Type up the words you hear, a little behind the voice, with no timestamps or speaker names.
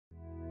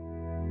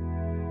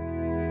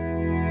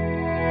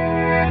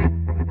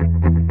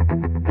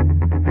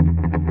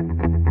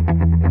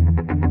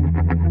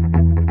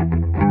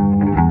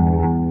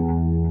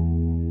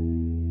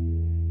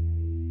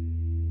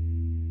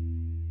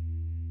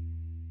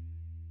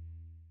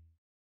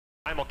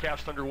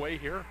Simulcast underway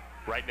here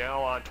right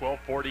now on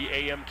 1240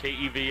 AM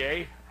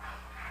KEVA.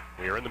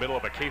 We are in the middle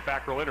of a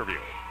K-Fackrell interview.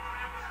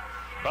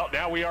 Well,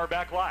 now we are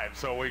back live,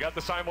 so we got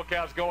the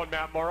simulcast going.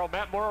 Matt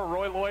Morrow,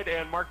 Roy Lloyd,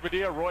 and Mark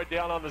Padilla. Roy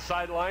down on the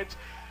sidelines.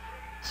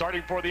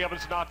 Starting for the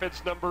Evanston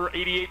offense, number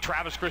 88,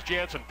 Travis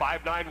Christiansen,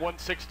 5'9",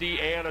 160,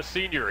 and a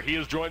senior. He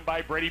is joined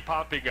by Brady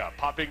Poppinga.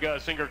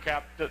 Poppinga, senior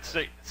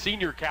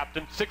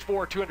captain,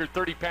 6'4",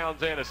 230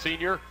 pounds, and a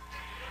senior.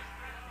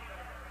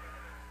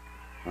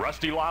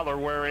 Rusty Lawler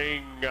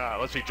wearing,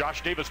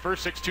 Josh Davis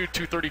first, 6'2",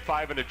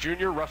 235, and a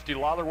junior. Rusty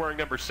Lawler wearing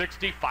number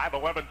 60,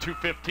 5'11",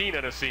 215,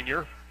 and a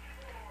senior.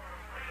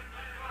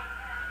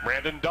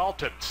 Brandon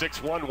Dalton,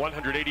 6'1",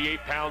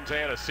 188 pounds,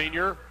 and a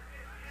senior.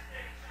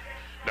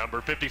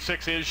 Number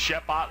 56 is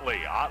Shep Otley.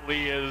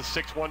 Otley is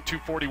 6'1",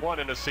 241,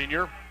 and a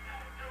senior.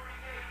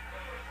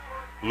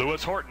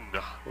 Lewis Horton,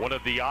 one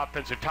of the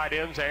offensive tight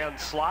ends and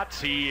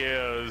slots. He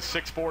is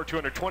 6'4",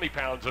 220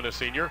 pounds, and a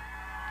senior.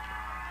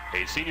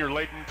 A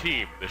senior-laden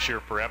team this year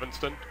for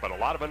Evanston, but a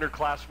lot of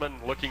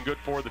underclassmen looking good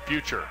for the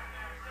future.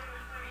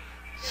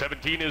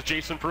 17 is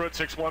Jason Pruitt,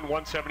 6'1",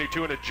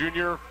 172, and a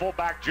junior.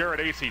 Fullback Jared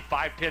Acey,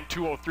 5'10",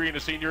 203, and a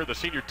senior. The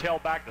senior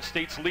tailback, the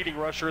state's leading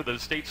rusher, the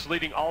state's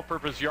leading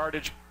all-purpose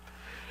yardage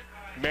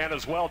man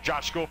as well,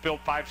 Josh Schofield,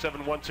 5'7",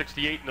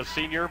 168, and a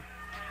senior.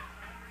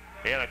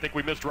 And I think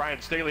we missed Ryan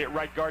Staley at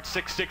right guard,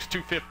 6'6",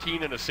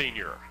 215, and a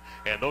senior.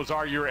 And those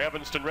are your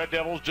Evanston Red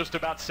Devils, just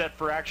about set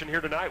for action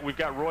here tonight. We've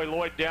got Roy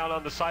Lloyd down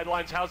on the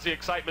sidelines. How's the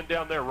excitement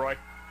down there, Roy?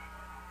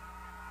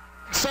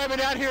 Excitement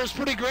out here is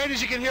pretty great,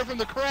 as you can hear from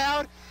the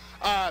crowd.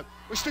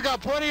 We still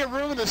got plenty of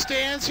room in the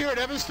stands here at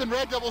Evanston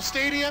Red Devil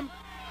Stadium.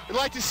 We'd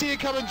like to see you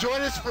come and join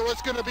us for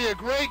what's going to be a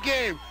great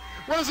game.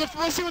 Let's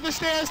see what the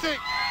stands think.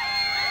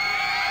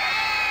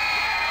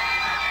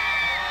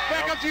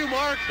 Back up to you,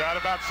 Mark. That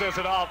about says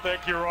it all.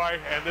 Thank you, Roy.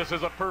 And this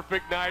is a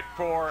perfect night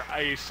for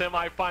a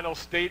semifinal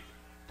state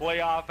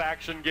playoff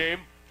action game.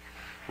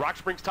 Rock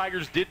Springs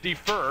Tigers did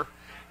defer,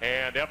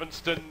 and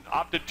Evanston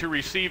opted to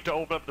receive to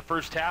open up the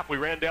first half. We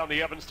ran down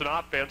the Evanston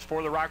offense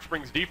for the Rock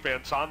Springs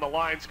defense. On the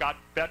line, Scott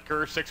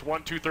Buttke, 6'1",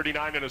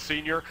 239, and a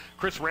senior.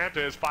 Chris Ranta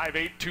is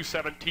 5'8",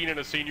 217, and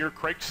a senior.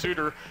 Craig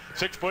Suter,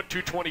 6',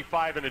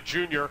 225, and a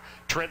junior.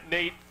 Trent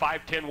Nate,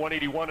 5'10",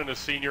 181, and a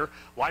senior.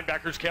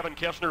 Linebackers, Kevin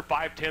Kessner,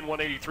 5'10",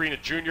 183, and a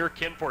junior.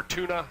 Ken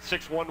Fortuna,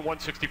 6'1",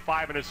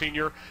 165, and a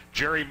senior.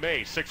 Jerry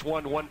May, 6'1",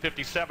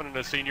 157, and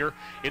a senior.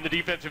 In the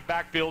defensive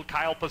backfield,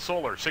 Kyle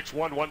Pasoler, 6'1",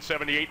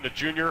 178, and a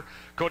junior.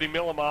 Cody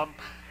Millimam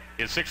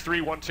is 6'3",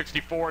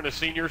 164, and a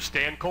senior.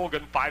 Stan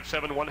Colgan,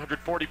 5'7",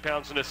 140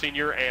 pounds, and a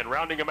senior. And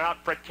rounding him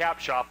out, Fred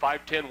Capshaw,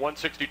 5'10",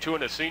 162,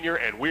 and a senior.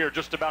 And we are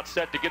just about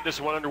set to get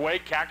this one underway.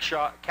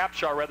 Capshaw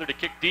to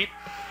kick deep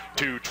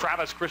to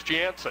Travis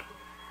Christiansen.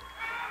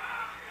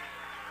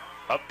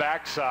 Up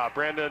backs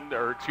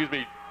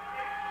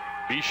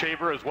B.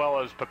 Shaver as well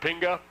as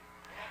Papinga.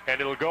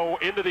 And it'll go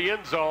into the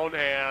end zone,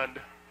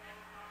 and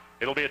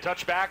it'll be a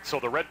touchback, so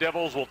the Red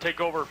Devils will take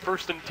over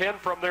 1st and 10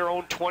 from their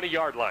own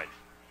 20-yard line.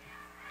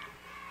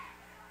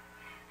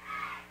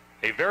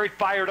 A very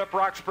fired-up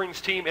Rock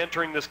Springs team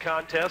entering this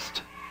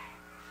contest.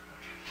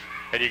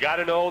 And you got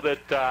to know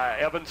that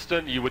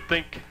Evanston, you would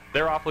think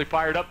they're awfully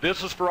fired up.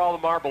 This is for all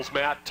the marbles,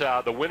 Matt.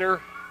 The winner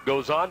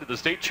goes on to the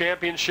state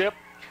championship.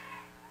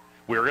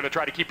 We're going to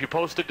try to keep you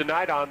posted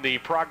tonight on the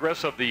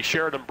progress of the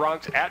Sheridan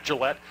Broncs at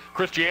Gillette.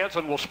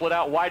 Christiansen will split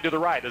out wide to the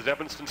right as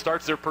Evanston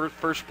starts their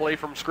first play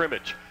from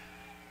scrimmage.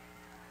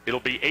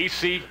 It'll be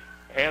AC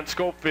and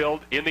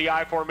Schofield in the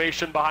I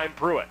formation behind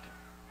Pruitt.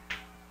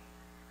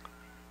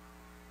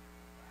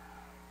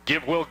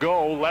 Give will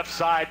go left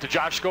side to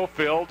Josh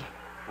Schofield.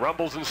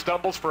 Rumbles and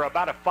stumbles for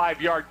about a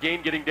 5-yard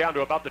gain, getting down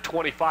to about the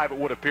 25, it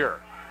would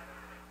appear.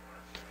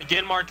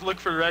 Again, Mark, look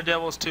for the Red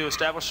Devils to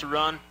establish the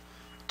run,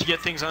 to get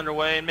things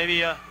underway, and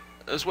maybe,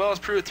 as well as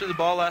Pruitt threw the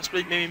ball last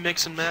week, maybe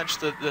mix and match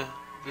the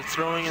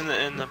throwing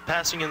and the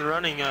passing and the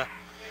running.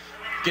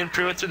 Again,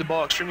 Pruitt threw the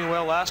ball extremely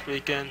well last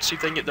week, and see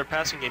if they can get their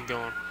passing game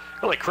going.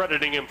 Really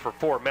crediting him for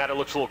 4. Matt, it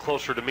looks a little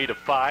closer to me to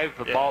 5.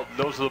 The ball,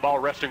 nose of the ball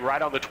resting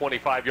right on the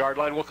 25-yard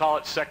line. We'll call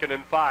it 2nd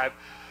and 5.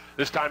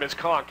 This time it's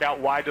Conk out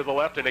wide to the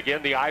left, and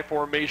again the I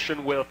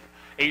formation with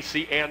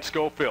AC and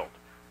Schofield.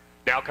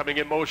 Now coming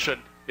in motion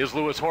is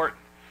Lewis Horton.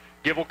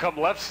 Give will come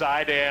left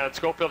side, and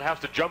Schofield has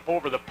to jump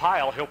over the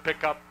pile. He'll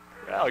pick up,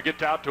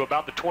 get out to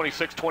about the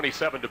 26,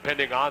 27,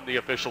 depending on the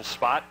official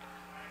spot.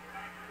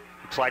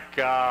 Looks like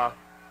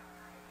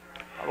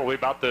probably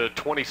about the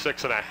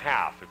 26 and a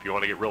half, if you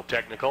want to get real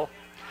technical.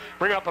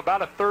 Bring up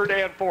about a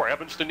 3rd and 4.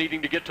 Evanston needing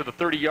to get to the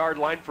 30-yard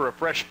line for a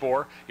fresh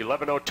 4.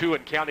 11:02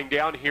 and counting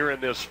down here in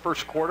this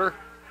first quarter.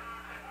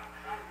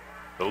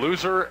 The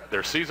loser,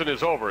 their season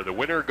is over. The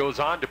winner goes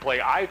on to play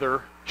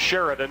either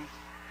Sheridan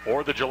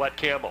or the Gillette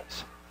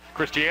Camels.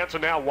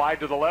 Christiansen now wide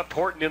to the left.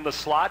 Horton in the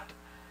slot.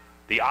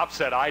 The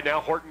offset eye now.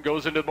 Horton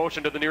goes into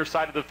motion to the near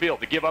side of the field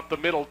to give up the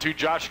middle to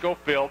Josh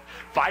Schofield,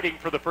 fighting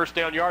for the first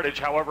down yardage.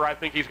 However, I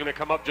think he's going to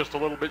come up just a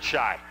little bit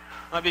shy.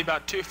 Might be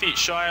about 2 feet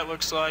shy, it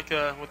looks like,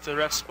 with the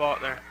ref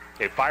spot there.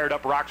 A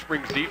fired-up Rock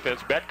Springs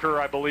defense. Betker,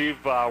 I believe,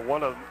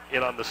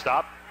 in on the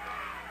stop.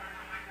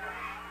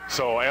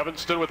 So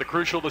Evanston with a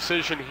crucial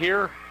decision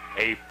here,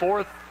 a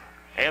 4th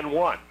and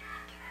 1.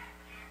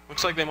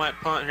 Looks like they might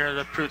punt here.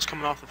 The Pruitt's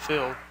coming off the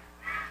field.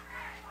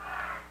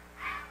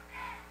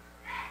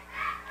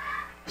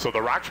 So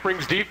the Rock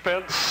Springs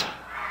defense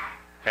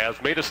has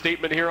made a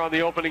statement here on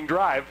the opening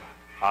drive.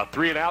 A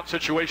 3-and-out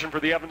situation for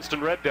the Evanston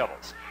Red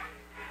Devils.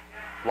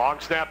 Long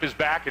snap is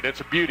back, and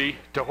it's a beauty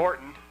to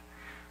Horton,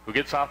 who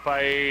gets off by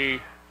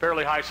a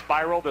fairly high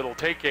spiral that'll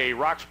take a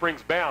Rock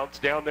Springs bounce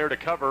down there to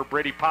cover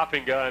Brady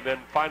Poppinga, and then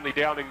finally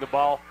downing the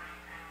ball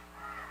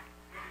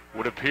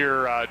would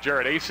appear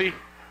Jared Acey.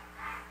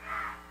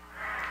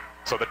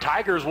 So the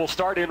Tigers will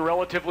start in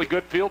relatively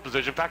good field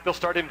position. In fact, they'll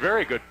start in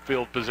very good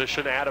field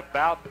position at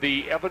about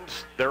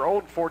their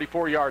own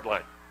 44-yard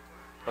line.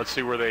 Let's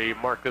see where they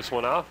mark this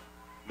one off.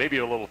 Maybe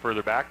a little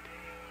further back.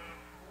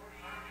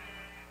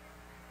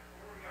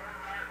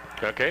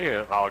 Okay,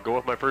 I'll go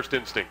with my first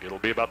instinct. It'll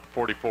be about the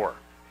 44.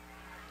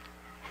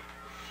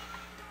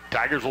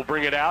 Tigers will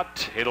bring it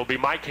out. It'll be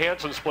Mike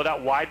Hansen split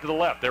out wide to the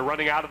left. They're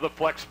running out of the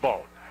flex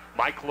bone.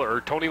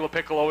 Tony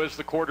LaPiccolo is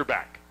the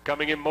quarterback.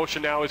 Coming in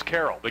motion now is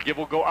Carroll. The give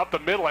will go up the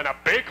middle, and a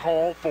big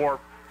hole for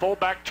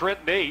fullback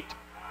Trent Nate,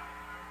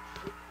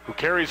 who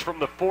carries from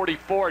the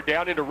 44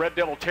 down into Red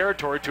Devil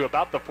territory to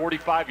about the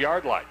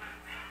 45-yard line.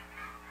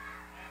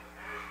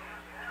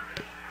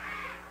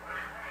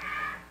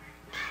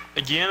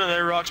 Again,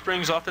 their Rock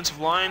Springs offensive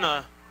line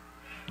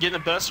getting the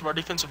best of our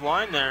defensive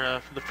line there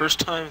for the first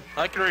time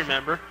I can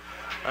remember.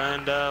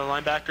 And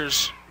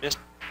linebackers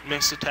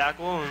missed a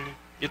tackle and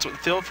gets with the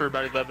field for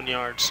about 11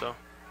 yards. So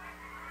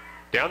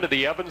down to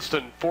the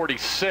Evanston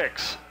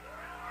 46.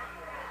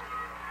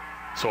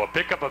 So a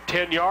pickup of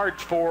 10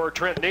 yards for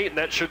Trent Nate, and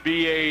that should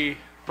be a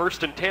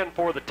 1st and 10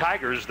 for the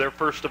Tigers, their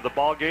first of the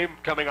ball game,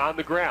 coming on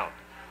the ground.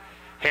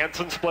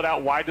 Hansen split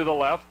out wide to the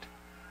left.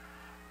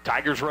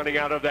 Tigers running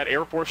out of that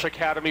Air Force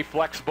Academy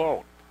flex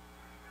bone.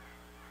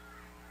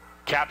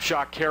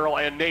 Capshaw, Carroll,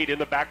 and Nate in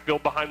the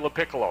backfield behind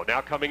LaPiccolo. Now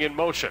coming in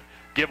motion.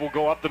 Give will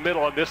go up the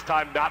middle, and this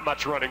time not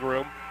much running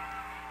room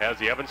as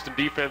the Evanston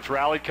defense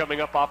rallied. Coming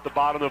up off the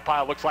bottom of the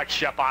pile looks like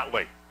Shep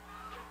Otley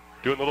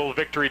doing the little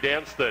victory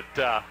dance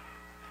that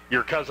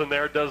your cousin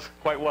there does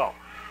quite well.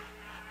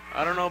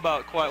 I don't know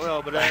about quite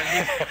well, but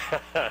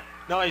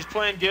no, he's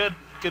playing good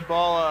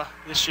ball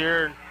this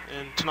year,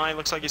 and tonight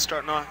looks like he's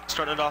starting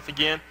it off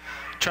again,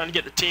 trying to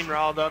get the team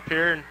riled up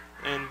here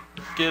and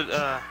get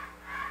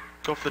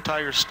go for the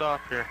Tigers stop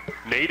here.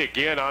 Nate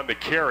again on the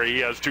carry. He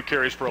has 2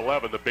 carries for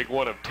 11, the big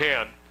one of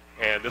 10,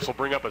 and this will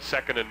bring up a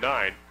 2nd and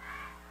 9.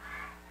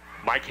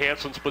 Mike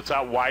Hansen splits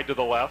out wide to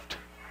the left.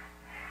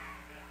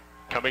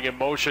 Coming in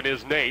motion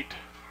is Nate.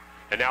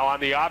 And now on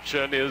the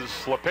option is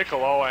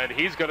LaPiccolo, and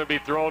he's going to be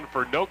thrown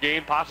for no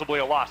gain, possibly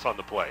a loss on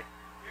the play.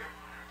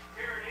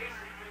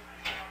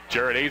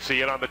 Jared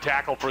Acey in on the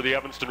tackle for the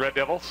Evanston Red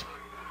Devils.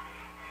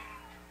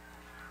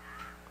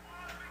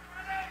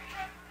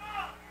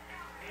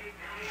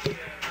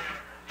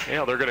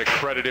 Yeah, they're going to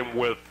credit him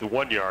with the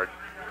 1 yard,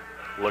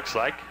 looks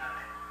like.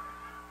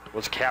 It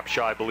was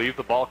Capshaw, I believe,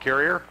 the ball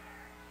carrier.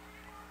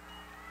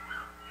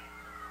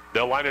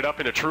 They'll line it up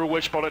in a true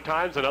wishbone at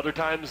times, and other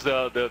times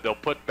they'll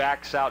put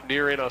backs out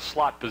near in a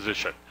slot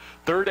position.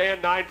 3rd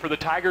and 9 for the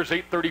Tigers,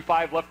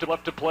 8:35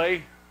 left to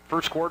play.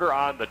 First quarter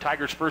on the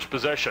Tigers' first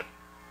possession.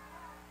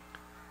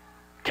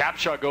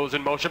 Capshaw goes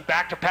in motion,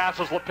 back to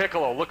passes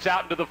LaPiccolo, looks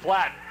out into the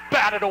flat,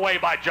 batted away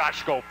by Josh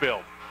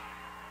Schofield.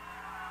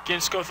 Again,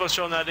 Schofield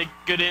showing that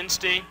good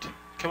instinct,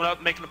 coming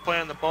up making a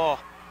play on the ball.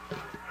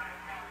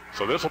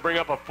 So this will bring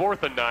up a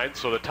 4th and 9.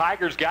 So the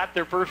Tigers got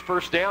their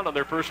first down on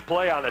their first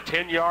play on a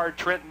 10-yard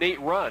Trent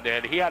Nate run,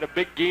 and he had a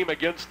big game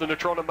against the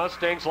Natrona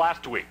Mustangs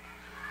last week.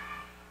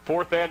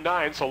 4th and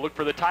 9, so look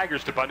for the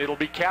Tigers to punt. It'll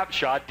be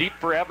Capshaw. Deep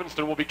for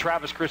Evanston will be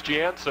Travis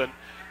Christiansen.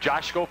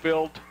 Josh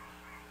Schofield,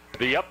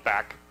 the up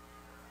back.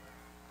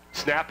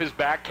 Snap is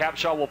back.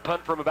 Capshaw will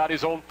punt from about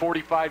his own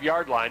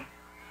 45-yard line.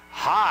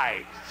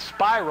 High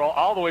spiral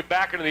all the way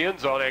back into the end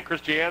zone, and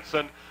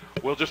Christiansen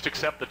will just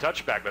accept the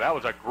touchback. But that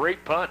was a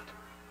great punt.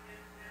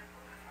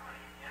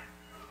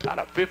 Not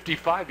a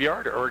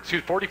 55-yarder, or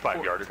excuse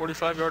 45-yarder.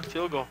 45-yard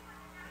field goal.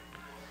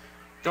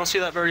 Don't see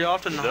that very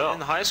often in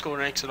the high school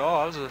ranks at all.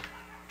 That was a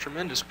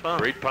tremendous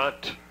punt. Great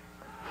punt.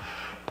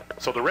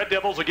 So the Red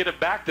Devils will get it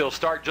back. They'll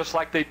start just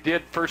like they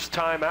did first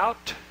time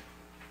out.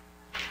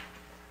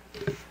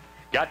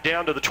 Got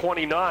down to the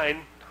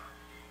 29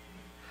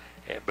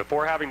 and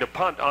before having to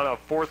punt on a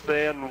 4th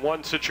and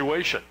 1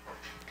 situation.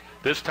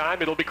 This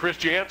time it'll be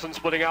Christiansen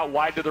splitting out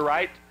wide to the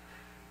right.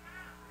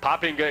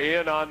 Poppinga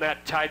in on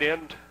that tight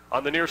end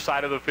on the near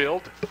side of the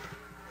field.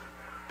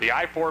 The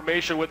I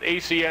formation with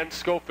Acey and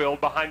Schofield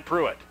behind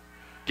Pruitt.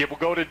 Give will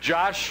go to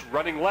Josh,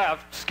 running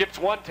left, skips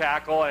 1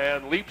 tackle,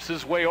 and leaps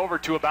his way over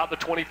to about the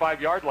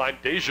 25-yard line.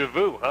 Deja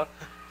vu, huh?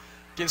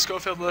 Again,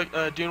 Schofield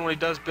doing what he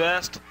does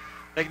best,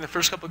 making the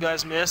first couple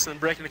guys miss, and then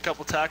breaking a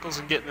couple tackles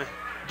and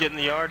getting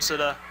the yards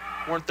that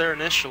weren't there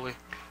initially.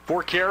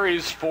 4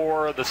 carries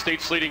for the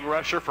state's leading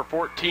rusher for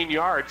 14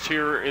 yards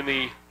here in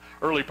the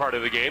early part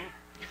of the game.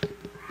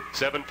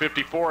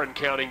 7:54 and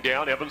counting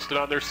down. Evanston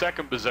on their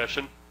second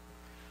possession.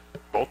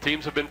 Both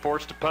teams have been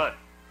forced to punt.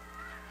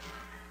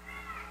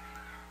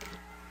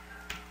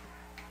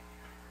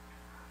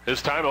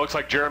 This time it looks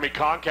like Jeremy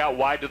Conk out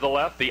wide to the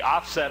left. The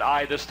offset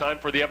eye this time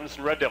for the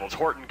Evanston Red Devils.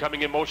 Horton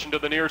coming in motion to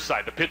the near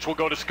side. The pitch will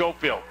go to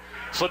Schofield.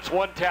 Slips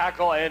one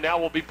tackle and now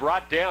will be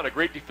brought down. A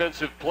great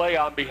defensive play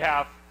on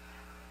behalf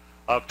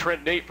of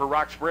Trent Nate for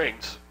Rock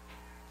Springs.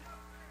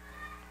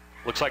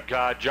 Looks like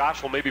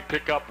Josh will maybe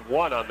pick up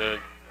one on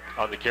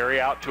the carry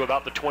out to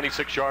about the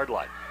 26-yard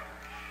line.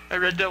 Hey,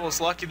 Red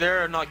Devils lucky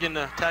there, not getting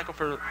a tackle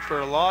for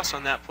a loss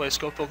on that play.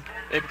 Schofield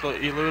able to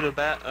elude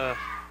a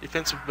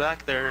defensive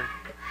back there and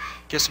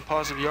get some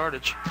positive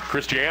yardage.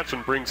 Chris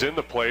Jansen brings in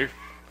the play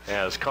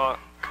as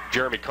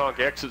Jeremy Conk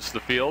exits the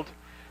field.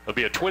 It'll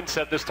be a twin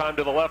set this time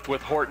to the left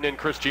with Horton and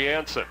Chris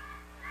Jansen.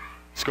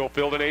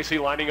 Schofield and AC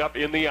lining up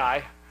in the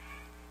eye.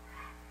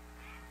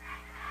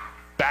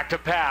 Back to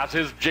pass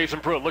is Jason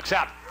Pruitt. Looks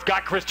out.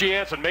 Got Chris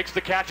Jansen. Makes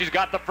the catch. He's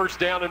got the first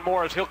down and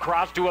more as he'll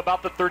cross to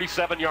about the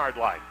 37-yard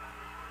line.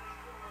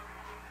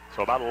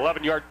 So about an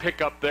 11-yard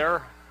pickup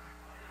there.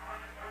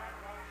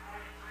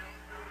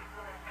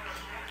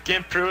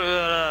 Again,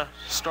 Pruitt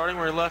starting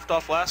where he left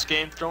off last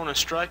game, throwing a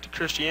strike to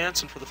Chris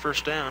Jansen for the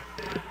first down.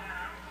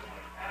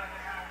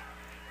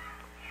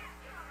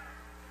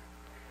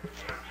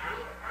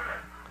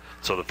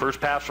 So the first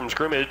pass from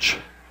scrimmage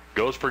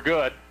goes for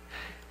good.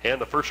 And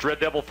the first Red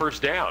Devil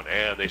first down.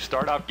 And they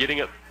start out getting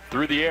it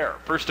through the air.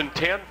 1st and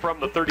 10 from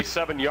the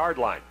 37-yard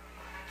line.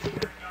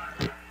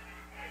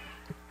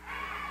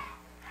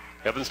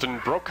 Evanston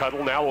broke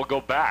huddle, now will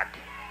go back.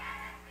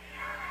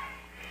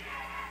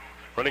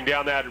 Running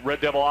down that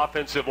Red Devil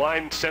offensive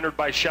line, centered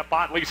by Shep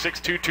Otley,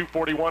 6'2",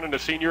 241, and a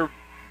senior.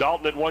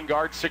 Dalton at one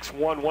guard, 6'1",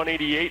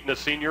 188, and a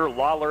senior.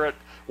 Lawler at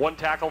one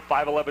tackle,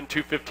 5'11",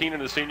 215,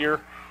 and a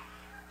senior.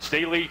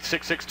 Staley,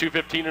 6'6",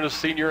 215, and a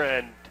senior.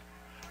 And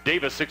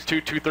Davis, 6'2",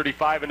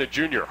 235, and a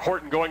junior.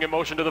 Horton going in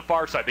motion to the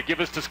far side. They give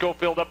us to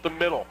Schofield up the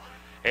middle.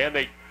 And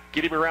they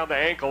get him around the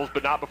ankles,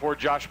 but not before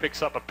Josh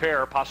picks up a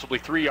pair, possibly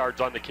 3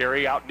 yards on the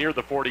carry, out near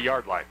the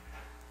 40-yard line.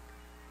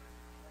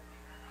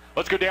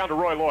 Let's go down to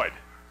Roy Lloyd.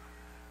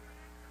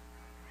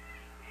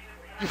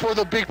 Before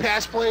the big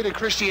pass play to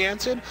Chris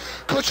Jansen,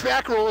 Coach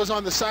Vacaro was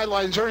on the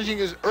sidelines urging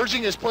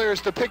his players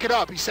to pick it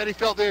up. He said he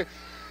felt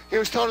he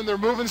was telling them they're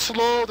moving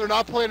slow, they're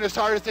not playing as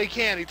hard as they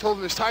can. He told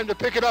them it's time to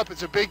pick it up.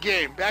 It's a big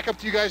game. Back up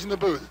to you guys in the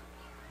booth.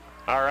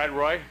 All right,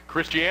 Roy.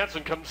 Chris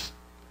Jansen comes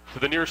to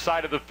the near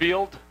side of the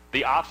field.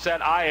 The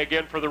offset eye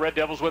again for the Red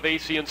Devils with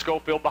AC and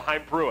Schofield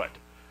behind Pruitt.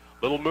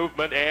 Little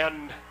movement,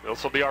 and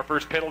this will be our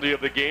first penalty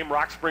of the game.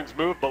 Rock Springs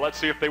moved, but let's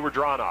see if they were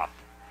drawn off.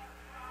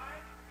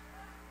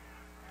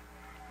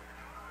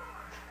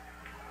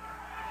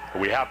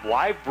 We have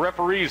live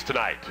referees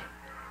tonight.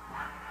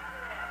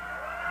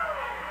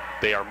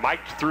 They are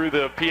mic'd through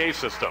the PA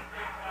system.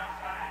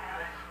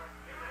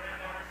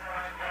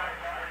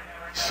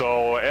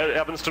 So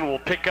Evanston will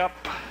pick up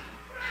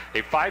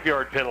a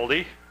 5-yard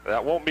penalty.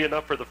 That won't be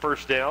enough for the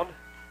first down.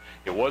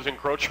 It was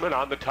encroachment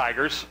on the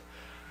Tigers.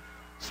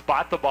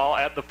 Spot the ball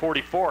at the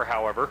 44,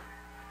 however,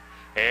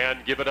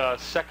 and give it a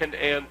 2nd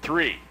and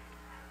 3.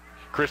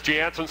 Chris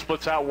Jansen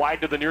splits out wide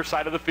to the near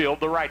side of the field,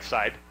 the right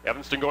side.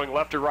 Evanston going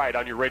left or right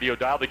on your radio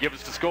dial. They give it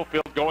to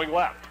Schofield going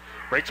left.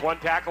 Breaks one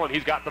tackle, and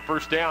he's got the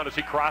first down as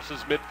he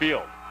crosses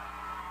midfield.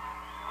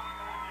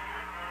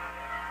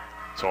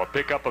 So a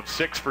pickup of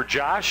 6 for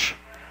Josh.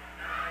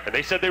 And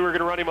they said they were going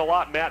to run him a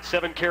lot, Matt.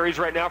 7 carries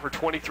right now for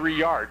 23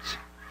 yards.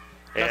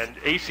 And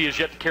AC is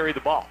yet to carry the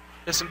ball.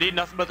 Yes, indeed,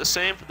 nothing but the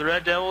same for the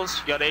Red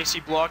Devils. You got AC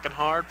blocking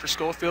hard for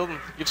Schofield, and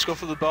give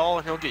Schofield the ball,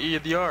 and he'll get you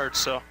the yards.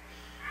 So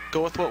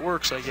go with what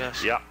works, I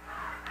guess. Yeah.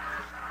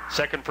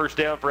 2nd first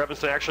down for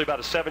Evanston, actually about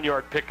a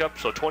 7-yard pickup,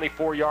 so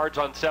 24 yards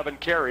on 7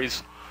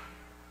 carries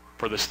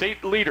for the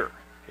state leader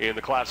in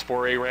the Class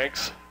 4A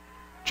ranks,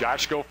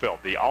 Josh Schofield,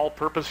 the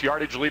all-purpose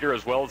yardage leader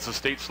as well as the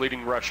state's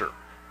leading rusher.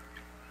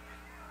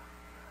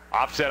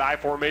 Offset I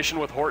formation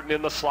with Horton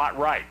in the slot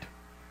right.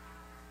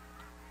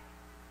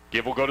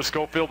 Give will go to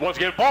Schofield once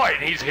again. Boy,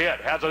 and he's hit.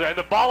 And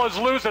the ball is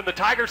loose, and the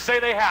Tigers say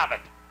they have it.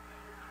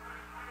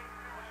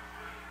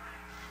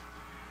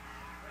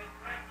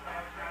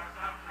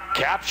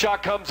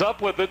 Capshaw comes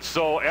up with it,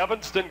 so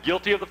Evanston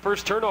guilty of the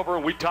first turnover.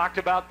 We talked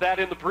about that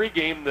in the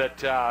pregame,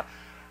 that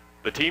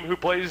the team who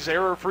plays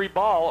error-free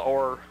ball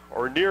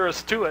or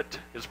nearest to it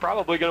is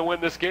probably going to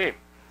win this game.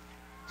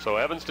 So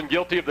Evanston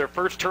guilty of their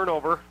first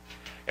turnover,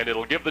 and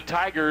it'll give the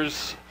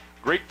Tigers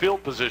great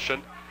field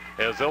position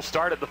as they'll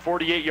start at the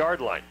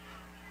 48-yard line.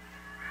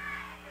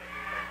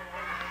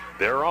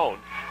 Their own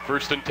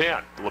 1st and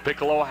 10.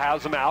 LaPiccolo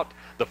has them out.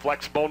 The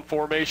flex bone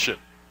formation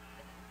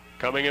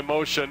coming in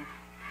motion.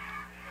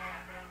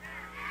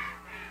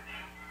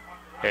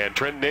 And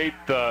Trent Nate,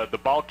 the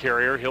ball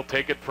carrier, he'll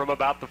take it from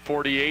about the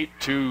 48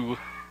 to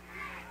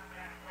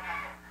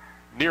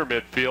near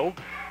midfield.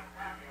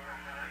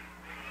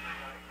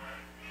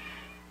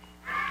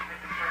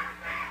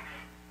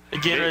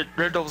 Again,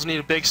 Red Devils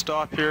need a big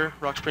stop here.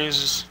 Rock Springs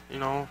is,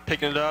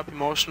 picking it up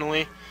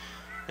emotionally.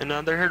 And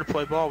they're here to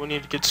play ball. We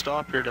need a good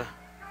stop here to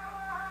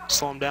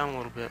slow them down a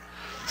little bit.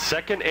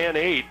 2nd and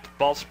 8,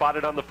 ball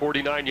spotted on the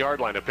 49-yard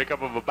line, a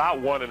pickup of about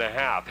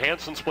 1.5.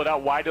 Hansen split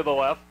out wide to the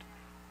left.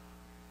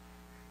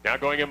 Now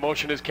going in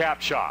motion is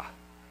Capshaw.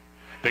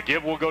 The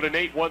give will go to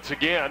Nate once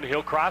again.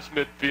 He'll cross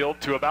midfield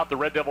to about the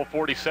Red Devil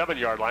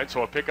 47-yard line,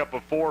 so a pickup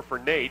of 4 for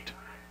Nate.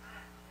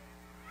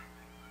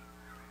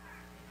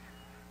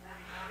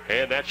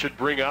 And that should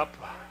bring up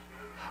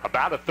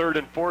about a 3rd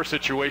and 4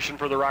 situation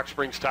for the Rock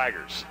Springs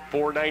Tigers.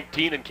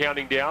 4:19 and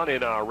counting down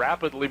in a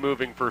rapidly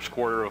moving first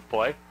quarter of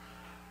play.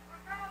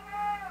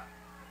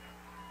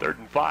 3rd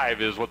and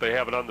 5 is what they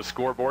have it on the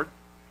scoreboard.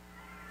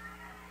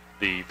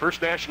 The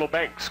First National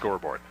Bank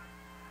scoreboard.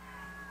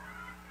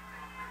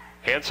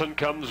 Hansen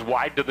comes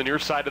wide to the near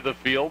side of the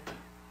field.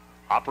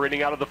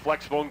 Operating out of the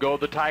flex bone go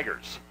the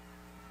Tigers.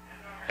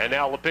 And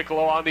now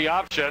LaPiccolo on the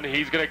option.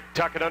 He's going to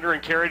tuck it under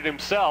and carry it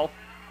himself.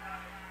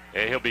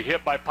 And he'll be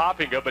hit by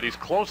Poppinga, but he's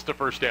close to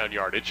first down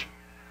yardage.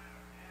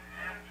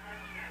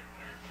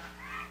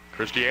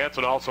 Christy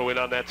Hansen also in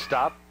on that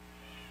stop.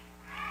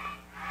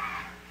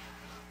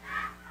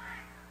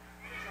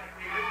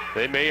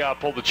 They may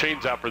pull the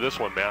chains out for this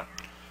one, Matt.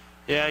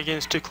 Yeah, again,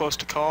 it's too close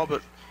to call,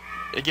 but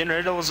again,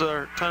 Red Devils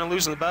are kind of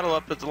losing the battle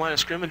up at the line of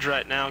scrimmage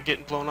right now,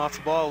 getting blown off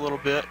the ball a little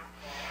bit.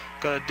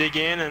 Got to dig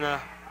in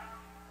and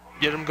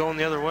get them going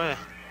the other way.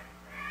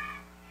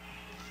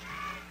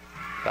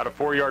 Got a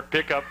 4-yard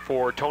pickup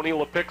for Tony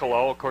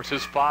LaPiccolo. Of course,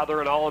 his father,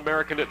 an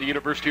All-American at the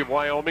University of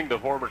Wyoming, the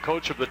former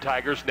coach of the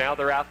Tigers, now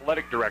their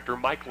athletic director,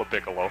 Mike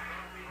LaPiccolo.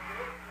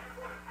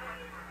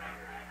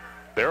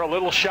 They're a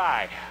little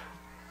shy.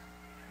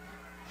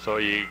 So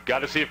you got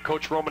to see if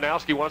Coach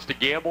Romanowski wants to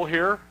gamble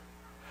here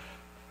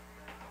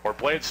or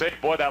play it safe.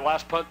 Boy, that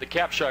last punt the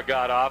Capshaw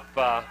got off,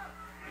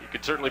 you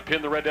could certainly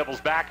pin the Red Devils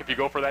back if you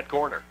go for that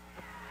corner.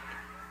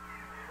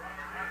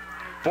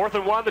 4th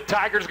and 1, the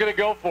Tigers going to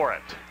go for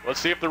it.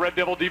 Let's see if the Red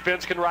Devil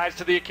defense can rise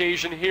to the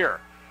occasion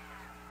here.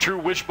 True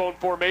wishbone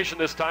formation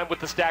this time with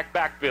the stacked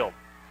backfield.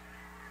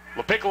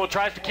 LaPiccolo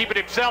tries to keep it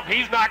himself.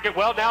 He's not getting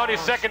well. Now in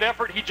his second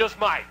effort, he just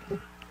might.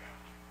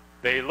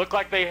 They look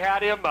like they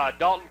had him.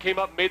 Dalton came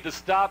up and made the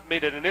stop,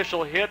 made an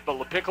initial hit, but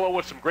LaPiccolo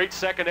with some great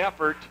second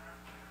effort,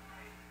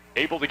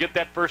 able to get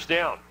that first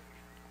down.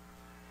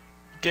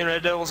 Again,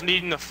 Red Devils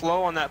needing the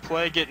flow on that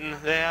play.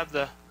 They have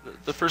the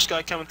first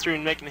guy coming through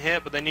and making a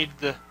hit, but they need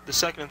the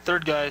second and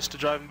third guys to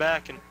drive him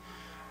back, and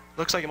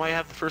looks like it might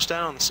have the first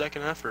down on the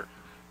second effort.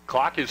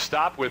 Clock is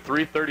stopped with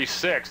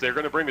 3:36. They're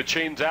going to bring the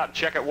chains out and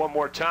check it one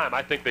more time.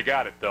 I think they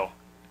got it, though.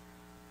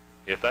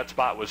 If that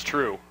spot was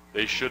true,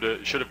 they should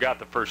have got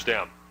the first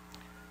down.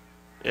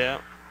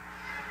 Yeah.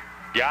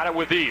 Got it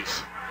with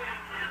ease.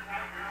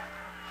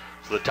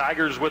 So the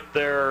Tigers with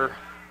their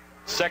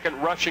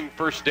second rushing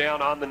first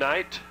down on the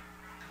night.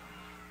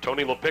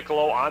 Tony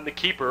LaPiccolo on the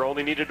keeper,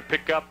 only needed to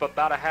pick up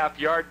about a half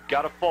yard,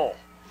 got a full.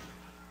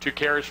 2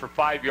 carries for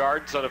 5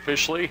 yards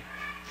unofficially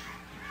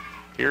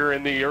here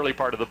in the early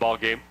part of the ball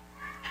game.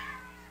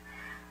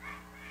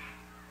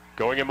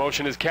 Going in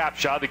motion is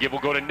Capshaw. The give will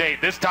go to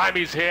Nate. This time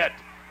he's hit.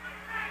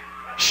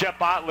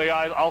 Shep Otley,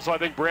 also I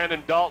think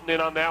Brandon Dalton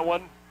in on that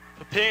one.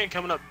 Papin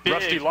coming up big.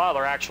 Rusty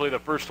Lawler actually the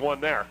first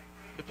one there.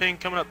 Papin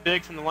coming up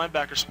big from the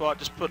linebacker spot,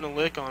 just putting a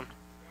lick on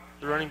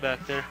the running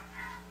back there.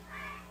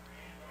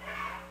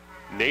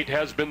 Nate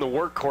has been the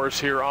workhorse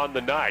here on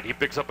the night. He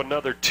picks up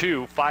another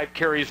 2, 5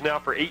 carries now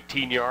for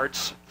 18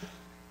 yards.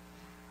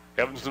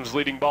 Evanston's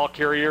leading ball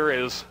carrier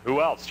is who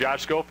else?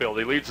 Josh Schofield.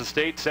 He leads the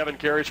state, 7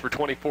 carries for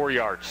 24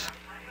 yards.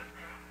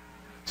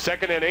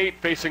 2nd and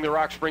 8 facing the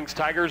Rock Springs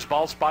Tigers.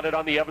 Ball spotted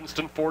on the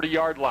Evanston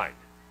 40-yard line.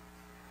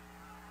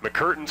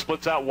 McCurtain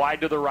splits out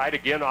wide to the right.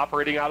 Again,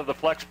 operating out of the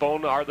flex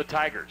bone are the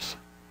Tigers.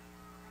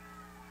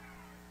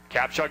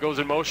 Capshaw goes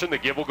in motion. The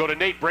give will go to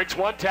Nate. Breaks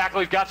one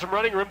tackle. He's got some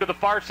running room to the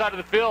far side of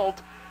the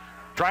field.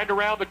 Trying to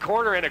round the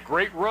corner, and a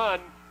great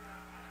run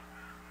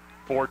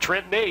for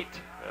Trent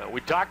Nate. We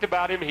talked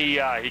about him.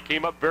 He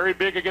came up very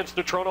big against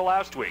Natrona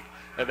last week.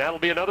 And that'll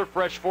be another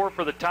fresh 4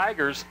 for the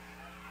Tigers,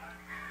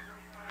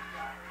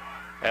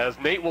 as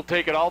Nate will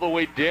take it all the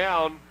way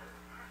down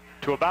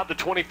to about the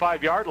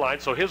 25-yard line.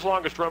 So his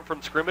longest run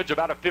from scrimmage,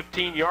 about a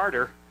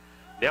 15-yarder,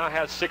 now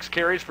has 6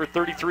 carries for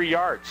 33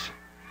 yards.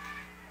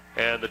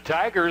 And the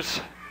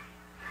Tigers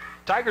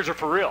are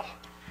for real.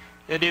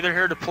 Indeed, they're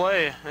here to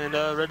play, and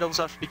Red Devils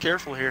have to be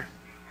careful here.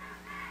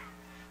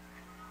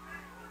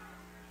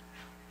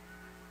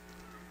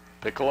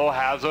 Piccolo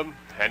has him,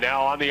 and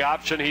now on the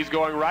option, he's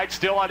going right,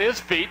 still on his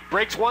feet,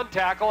 breaks one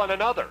tackle and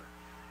another.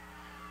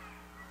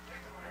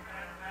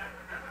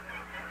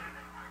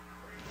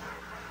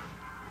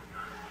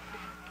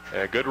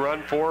 A good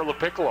run for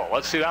LaPiccolo.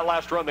 Let's see, that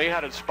last run they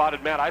had it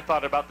spotted, Matt. I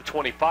thought about the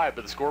 25,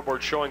 but the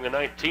scoreboard showing the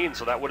 19,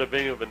 so that would have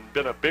even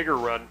been a bigger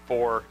run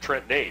for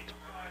Trent Nate.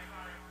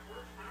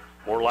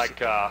 More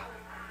like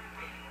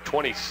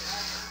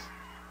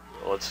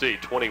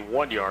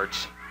 21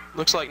 yards.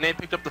 Looks like Nate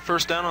picked up the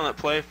first down on that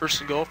play, first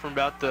and goal from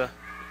about the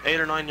 8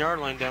 or 9 yard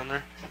line down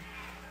there.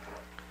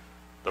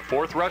 The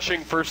 4th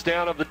rushing first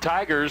down of the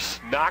Tigers,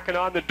 knocking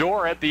on the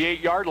door at the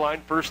 8-yard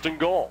line, first and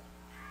goal.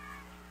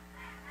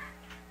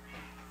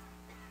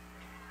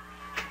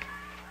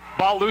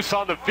 ball loose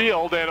on the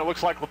field, and it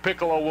looks like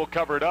LaPiccolo will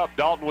cover it up.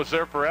 Dalton was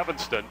there for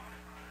Evanston.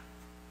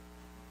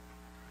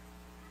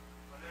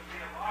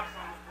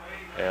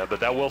 But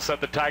that will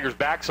set the Tigers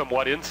back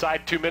somewhat.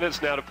 Inside 2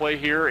 minutes now to play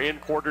here in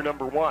quarter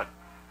number 1.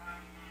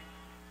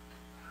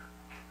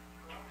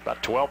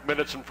 About 12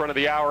 minutes in front of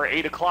the hour,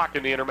 8 o'clock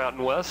in the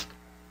Intermountain West.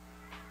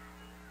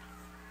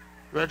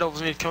 Red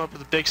Devils need to come up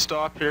with a big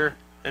stop here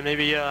and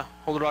maybe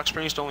hold Rock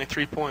Springs to only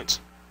 3 points.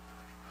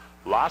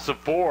 Loss of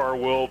 4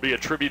 will be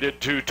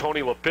attributed to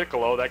Tony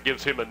LaPiccolo. That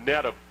gives him a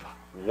net of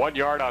 1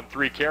 yard on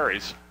 3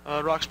 carries.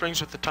 Rock Springs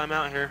with the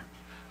timeout here.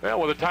 Well,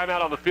 with a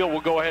timeout on the field,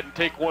 we'll go ahead and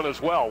take one as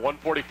well.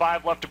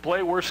 1:45 left to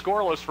play. We're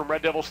scoreless from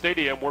Red Devil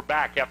Stadium. We're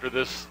back after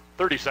this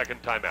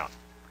 30-second timeout.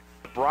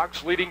 The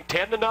Broncs leading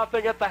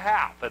 10-0 at the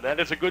half, and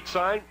that is a good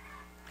sign,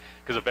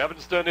 because if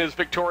Evanston is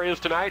victorious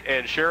tonight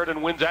and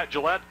Sheridan wins at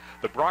Gillette,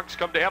 the Broncs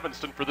come to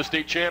Evanston for the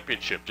state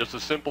championship. Just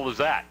as simple as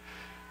that.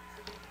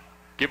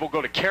 Give will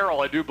go to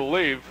Carroll, I do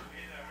believe,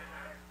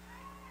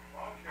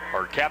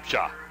 or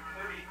Capshaw.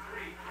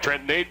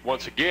 Trent Nate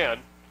once again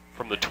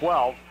from the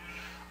 12.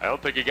 I don't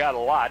think he got a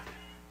lot.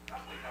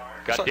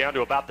 Got down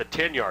to about the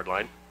 10-yard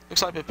line.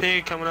 Looks like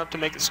Buttke coming up to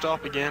make the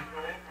stop again.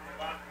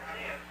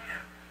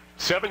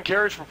 7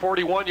 carries for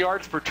 41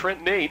 yards for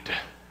Trent Nate.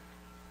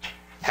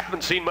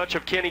 Haven't seen much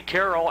of Kenny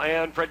Carroll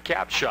and Fred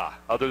Capshaw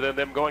other than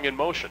them going in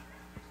motion.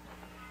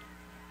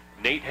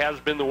 Nate has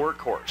been the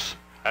workhorse.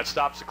 That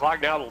stops the clock.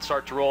 Now it'll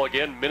start to roll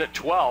again. Minute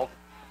 12.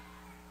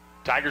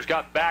 Tigers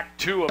got back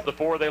 2 of the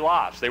 4 they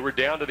lost. They were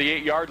down to the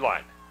 8-yard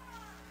line.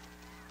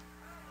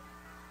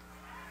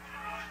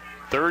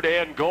 3rd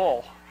and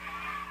goal.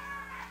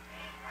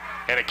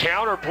 And a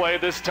counter play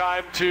this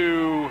time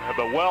to,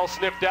 but well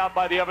sniffed out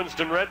by the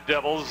Evanston Red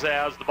Devils,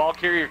 as the ball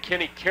carrier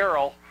Kenny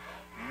Carroll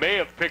may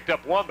have picked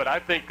up 1, but I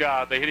think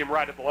they hit him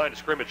right at the line of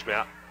scrimmage,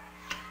 Matt.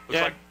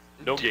 Looks like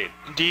no gain.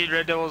 Indeed,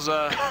 Red Devils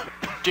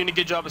doing a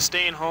good job of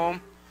staying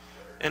home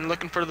and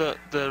looking for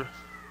the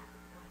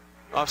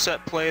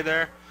offset play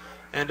there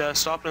and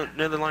stopping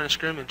near the line of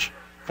scrimmage.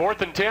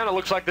 4th and 10, it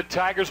looks like the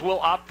Tigers will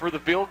opt for the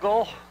field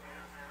goal.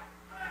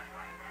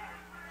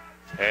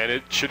 And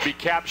it should be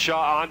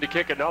Capshaw on to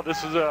kick it. No,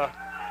 this is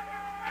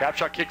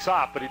Capshaw kicks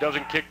off, but he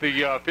doesn't kick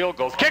the field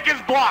goals. Kick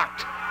is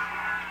blocked.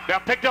 Now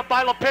picked up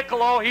by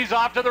LaPiccolo. He's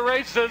off to the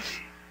races,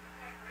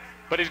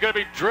 but he's going to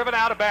be driven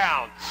out of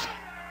bounds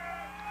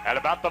at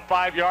about the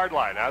 5-yard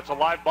line. That's a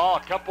live ball. A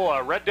couple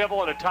of Red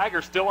Devil and a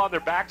Tiger still on their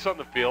backs on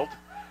the field.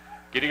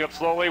 Getting up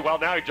slowly. Well,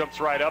 now he jumps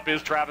right up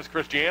is Travis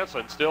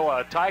Christiansen. Still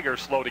a Tiger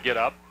slow to get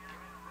up.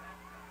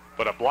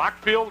 But a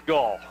blocked field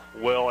goal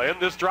will end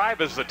this drive,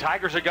 as the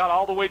Tigers have got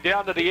all the way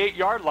down to the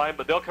 8-yard line,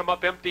 but they'll come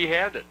up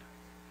empty-handed.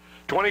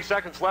 20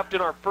 seconds left in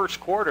our first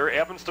quarter.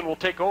 Evanston will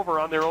take over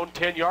on their own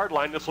 10-yard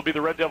line. This will be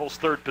the Red Devils'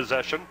 3rd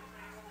possession.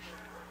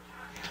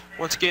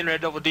 Once again,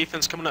 Red Devil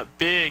defense coming up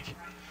big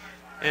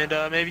and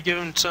maybe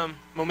giving some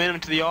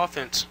momentum to the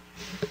offense.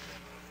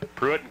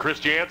 Pruitt and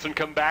Christiansen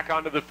come back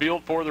onto the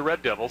field for the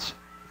Red Devils.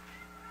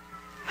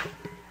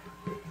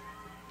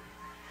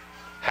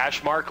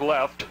 Hash mark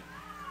left.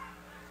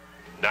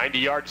 90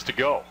 yards to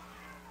go.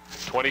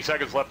 20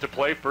 seconds left to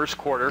play, first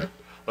quarter.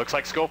 Looks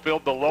like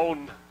Schofield, the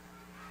lone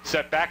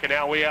setback, and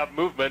now we have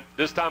movement.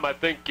 This time I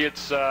think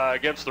it's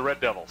against the Red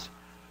Devils,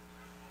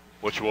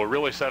 which will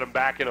really set them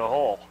back in a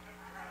hole.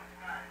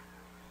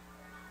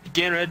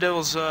 Again, Red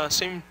Devils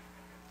seem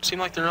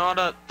like they're not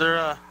at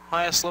their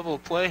highest level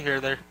of play here.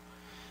 They're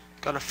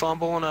got a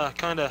fumble and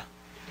kind of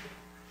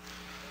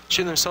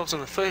shooting themselves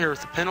in the foot here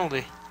with the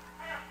penalty.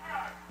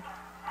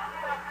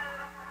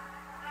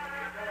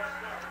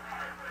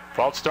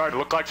 False start. It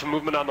looked like some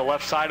movement on the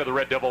left side of the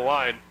Red Devil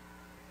line.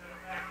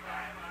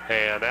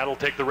 And that'll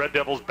take the Red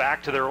Devils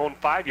back to their own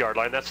 5-yard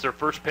line. That's their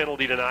first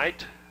penalty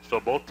tonight.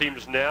 So both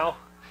teams now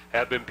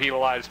have been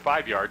penalized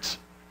 5 yards.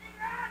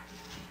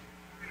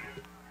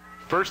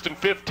 1st and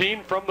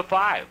 15 from the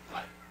 5.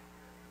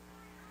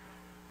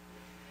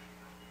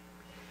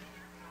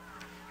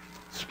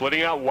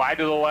 Splitting out wide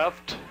to the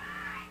left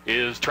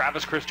is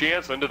Travis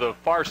Christiansen to the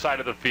far side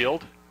of the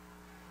field.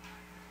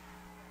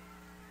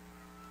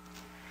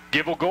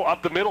 Give will go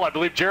up the middle. I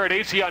believe Jared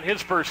Acey on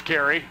his first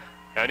carry,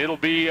 and it'll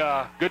be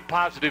a good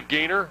positive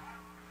gainer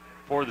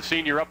for the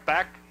senior up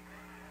back.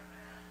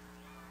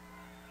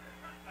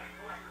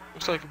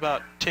 Looks like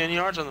about 10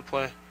 yards on the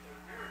play.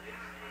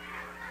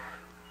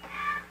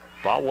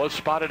 Ball was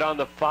spotted on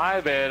the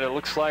 5, and it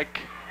looks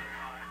like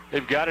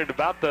they've got it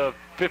about the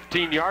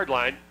 15-yard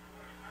line.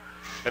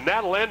 And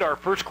that'll end our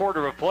first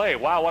quarter of play.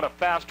 Wow, what a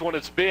fast one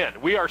it's been.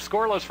 We are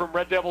scoreless from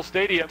Red Devil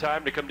Stadium.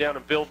 Time to come down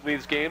and film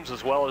these games,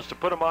 as well as to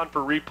put them on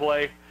for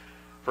replay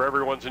for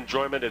everyone's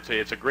enjoyment.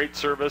 It's a great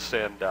service,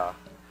 and of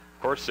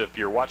course, if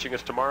you're watching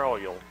us tomorrow,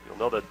 you'll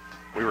know that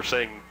we were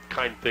saying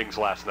kind things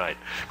last night.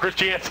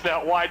 Christiansen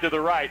out wide to the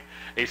right.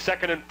 A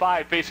 2nd and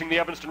 5 facing the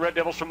Evanston Red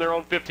Devils from their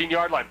own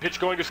 15-yard line. Pitch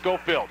going to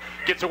Schofield.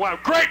 Gets away.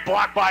 Great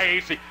block by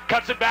Acey.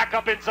 Cuts it back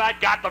up inside.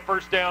 Got the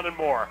first down and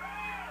more.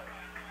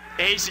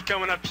 Acey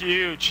coming up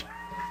huge.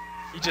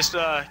 He just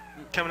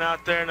coming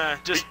out there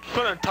and just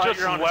put a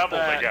Tiger on his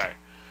back. The guy.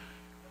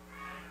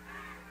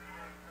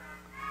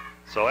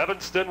 So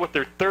Evanston with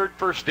their 3rd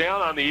first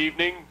down on the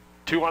evening,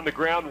 2 on the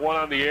ground, 1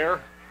 on the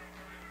air.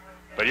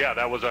 But yeah,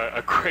 that was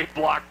a great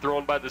block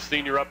thrown by the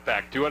senior up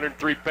back.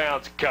 203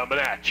 pounds coming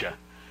at you.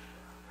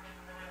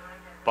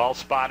 Ball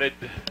spotted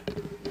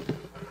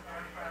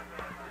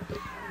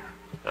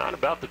on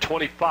about the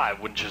 25,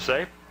 wouldn't you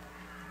say?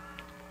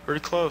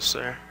 Pretty close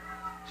there.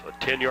 So a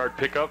 10-yard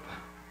pickup.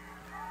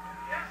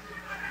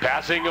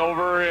 Passing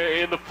over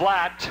in the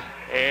flat,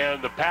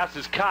 and the pass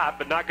is caught,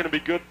 but not going to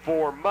be good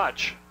for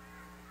much.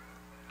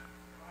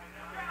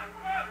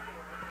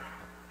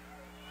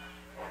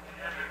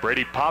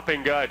 Brady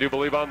Poppinga, I do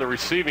believe, on the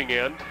receiving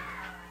end.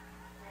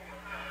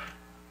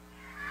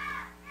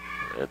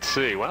 Let's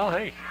see. Well,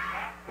 hey,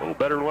 a little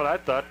better than what I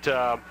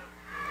thought.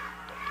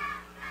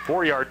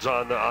 4 yards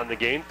on the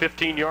gain.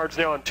 15 yards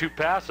now on 2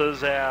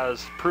 passes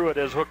as Pruitt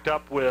has hooked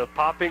up with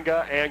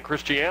Poppinga and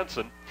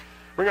Christiansen.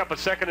 Bring up a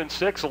 2nd and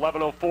 6,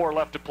 11:04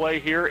 left to play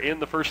here in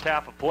the first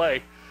half of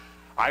play.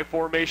 I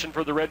formation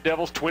for the Red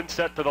Devils, twin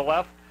set to the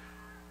left.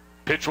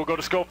 Pitch will go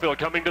to Schofield,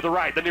 coming to the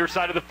right, the near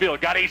side of the field.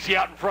 Got AC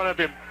out in front of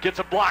him, gets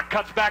a block,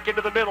 cuts back into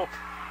the middle.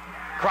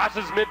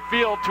 Crosses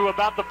midfield to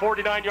about the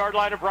 49-yard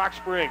line of Rock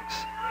Springs.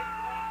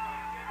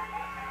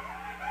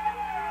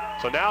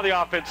 So now the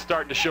offense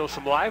starting to show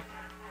some life.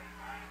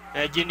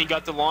 And again, you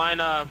got the line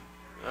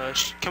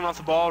coming off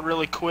the ball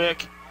really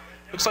quick.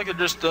 Looks like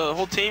the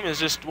whole team is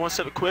just one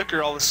step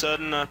quicker all of a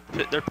sudden.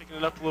 They're picking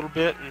it up a little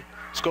bit, and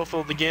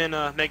Schofield again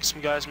making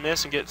some guys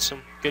miss and get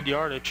some good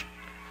yardage.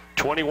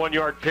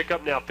 21-yard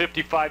pickup, now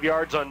 55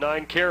 yards on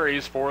 9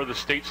 carries for the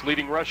state's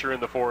leading rusher in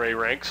the 4A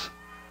ranks.